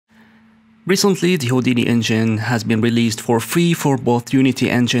Recently, the Houdini engine has been released for free for both Unity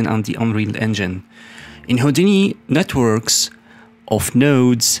engine and the Unreal engine. In Houdini, networks of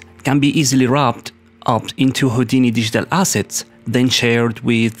nodes can be easily wrapped up into Houdini digital assets, then shared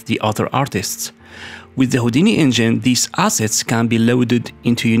with the other artists. With the Houdini engine, these assets can be loaded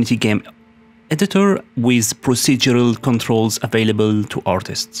into Unity game editor with procedural controls available to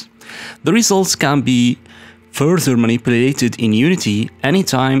artists. The results can be further manipulated in Unity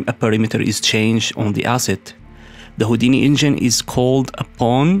anytime a parameter is changed on the asset. The Houdini engine is called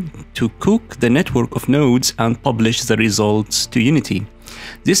upon to cook the network of nodes and publish the results to Unity.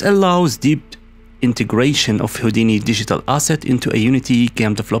 This allows deep integration of Houdini digital asset into a Unity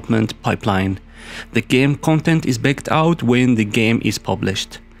game development pipeline. The game content is baked out when the game is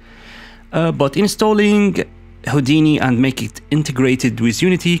published. But installing Houdini and make it integrated with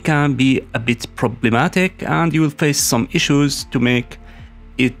Unity can be a bit problematic, and you will face some issues to make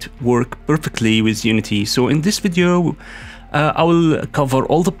it work perfectly with Unity. So in this video, I will cover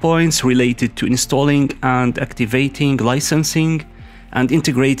all the points related to installing and activating licensing and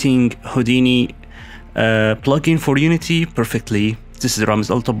integrating Houdini plugin for Unity perfectly. This is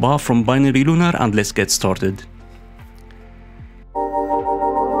Ramz Al-Tabba from Binary Lunar, and let's get started.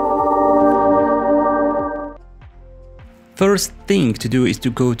 First thing to do is to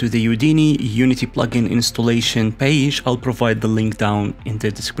go to the Houdini Unity plugin installation page. I'll provide the link down in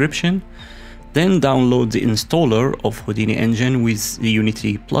the description. Then download the installer of Houdini Engine with the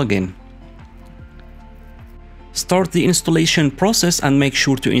Unity plugin. Start the installation process and make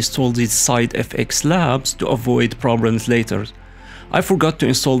sure to install the side FX labs to avoid problems later. I forgot to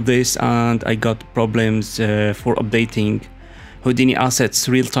install this and I got problems for updating Houdini assets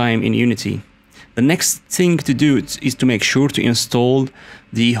real-time in Unity. The next thing to do is to make sure to install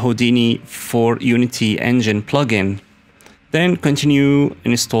the Houdini for Unity Engine plugin. Then continue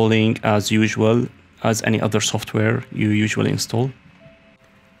installing as usual, as any other software you usually install.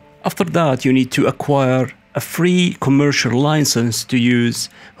 After that, you need to acquire a free commercial license to use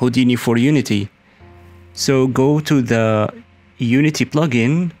Houdini for Unity. So go to the Unity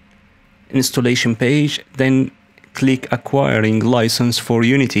plugin installation page, then click acquiring license for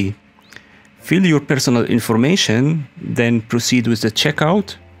Unity. Fill your personal information, then proceed with the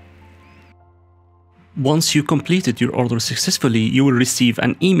checkout. Once you completed your order successfully, you will receive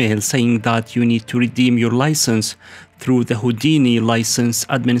an email saying that you need to redeem your license through the Houdini license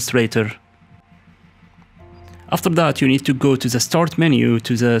administrator. After that, you need to go to the start menu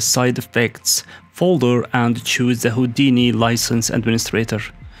to the side effects folder and choose the Houdini license administrator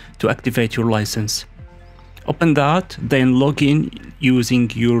to activate your license. Open that, then log in using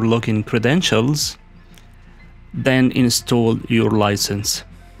your login credentials, then install your license.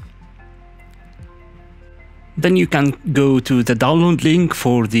 Then you can go to the download link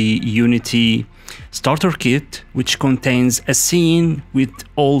for the Unity starter kit, which contains a scene with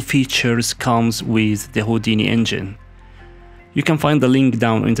all features comes with the Houdini engine. You can find the link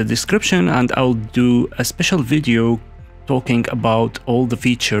down in the description, and I'll do a special video talking about all the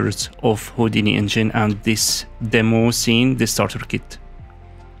features of Houdini engine and this demo scene, the starter kit.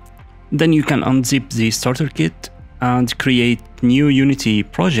 Then you can unzip the starter kit and create new Unity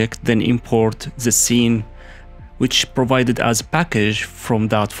project, then import the scene which provided as a package from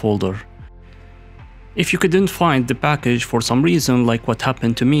that folder. If you couldn't find the package for some reason, like what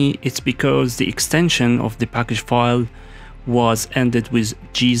happened to me, it's because the extension of the package file was ended with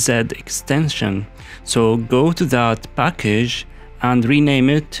GZ extension. So go to that package and rename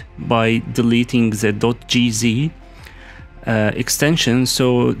it by deleting the .gz extension,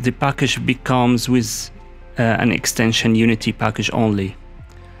 so the package becomes with an extension Unity package only.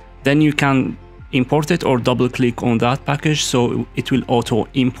 Then you can import it or double click on that package so it will auto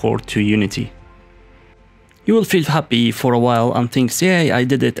import to Unity. You will feel happy for a while and think, yay, I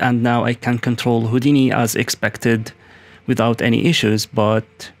did it, and now I can control Houdini as expected without any issues.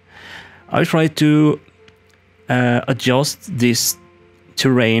 But I tried to adjust this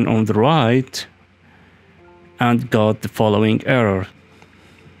terrain on the right and got the following error,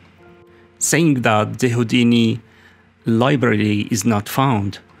 saying that the Houdini library is not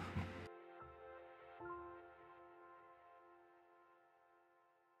found.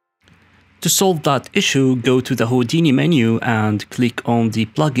 To solve that issue, go to the Houdini menu and click on the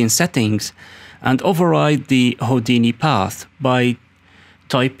plugin settings and override the Houdini path by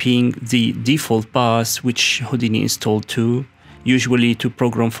typing the default path which Houdini installed to, usually to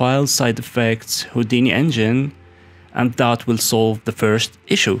program files, side effects, Houdini engine, and that will solve the first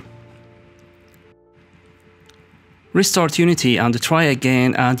issue. Restart Unity and try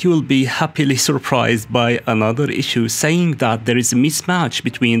again, and you will be happily surprised by another issue saying that there is a mismatch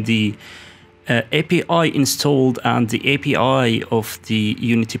between the API installed and the API of the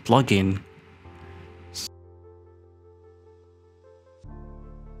Unity plugin.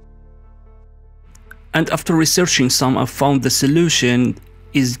 And after researching some, I found the solution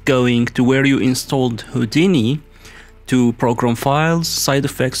is going to where you installed Houdini to program files, side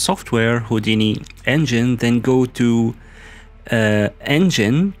effects, software, Houdini Engine, then go to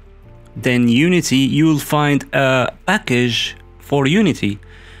Engine, then Unity. You will find a package for Unity.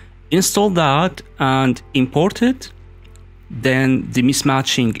 Install that and import it. Then the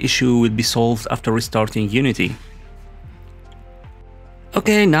mismatching issue will be solved after restarting Unity.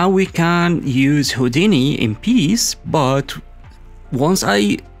 Okay, now we can use Houdini in peace, but once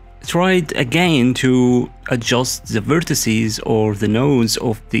I tried again to adjust the vertices or the nodes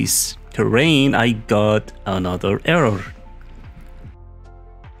of this terrain, I got another error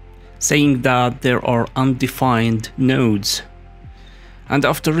saying that there are undefined nodes. And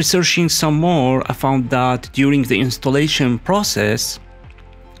after researching some more, I found that during the installation process,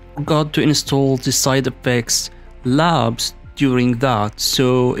 I got to install the side effects labs during that.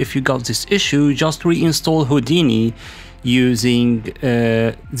 So if you got this issue, just reinstall Houdini using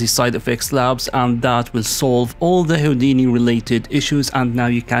the side effects labs, and that will solve all the Houdini related issues, and now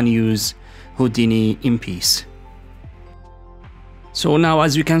you can use Houdini in peace. So now,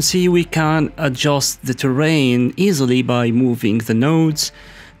 as you can see, we can adjust the terrain easily by moving the nodes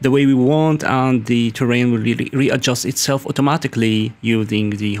the way we want, and the terrain will really readjust itself automatically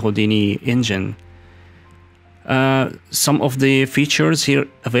using the Houdini engine. Some of the features here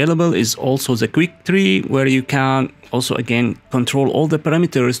available is also the quick tree, where you can also again control all the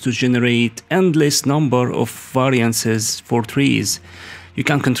parameters to generate endless number of variances for trees. You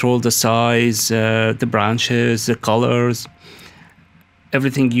can control the size, the branches, the colors,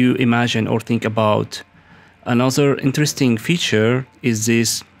 everything you imagine or think about. Another interesting feature is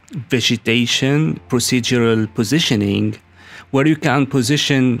this vegetation procedural positioning, where you can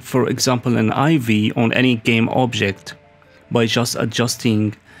position, for example, an ivy on any game object by just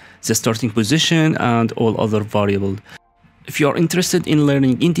adjusting the starting position and all other variables. If you are interested in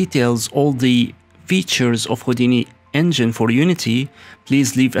learning in details all the features of Houdini Engine for Unity,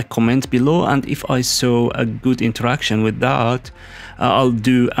 please leave a comment below, and if I saw a good interaction with that, I'll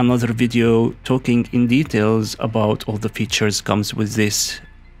do another video talking in details about all the features comes with this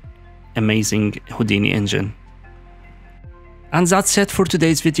amazing Houdini engine. And that's it for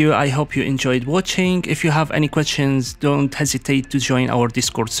today's video. I hope you enjoyed watching. If you have any questions, don't hesitate to join our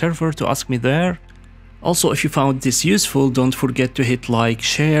Discord server to ask me there. Also, if you found this useful, don't forget to hit like,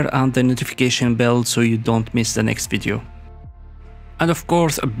 share, and the notification bell so you don't miss the next video. And of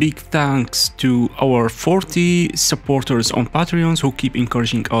course, a big thanks to our 40 supporters on Patreon who keep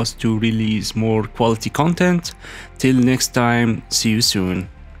encouraging us to release more quality content. Till next time, see you soon.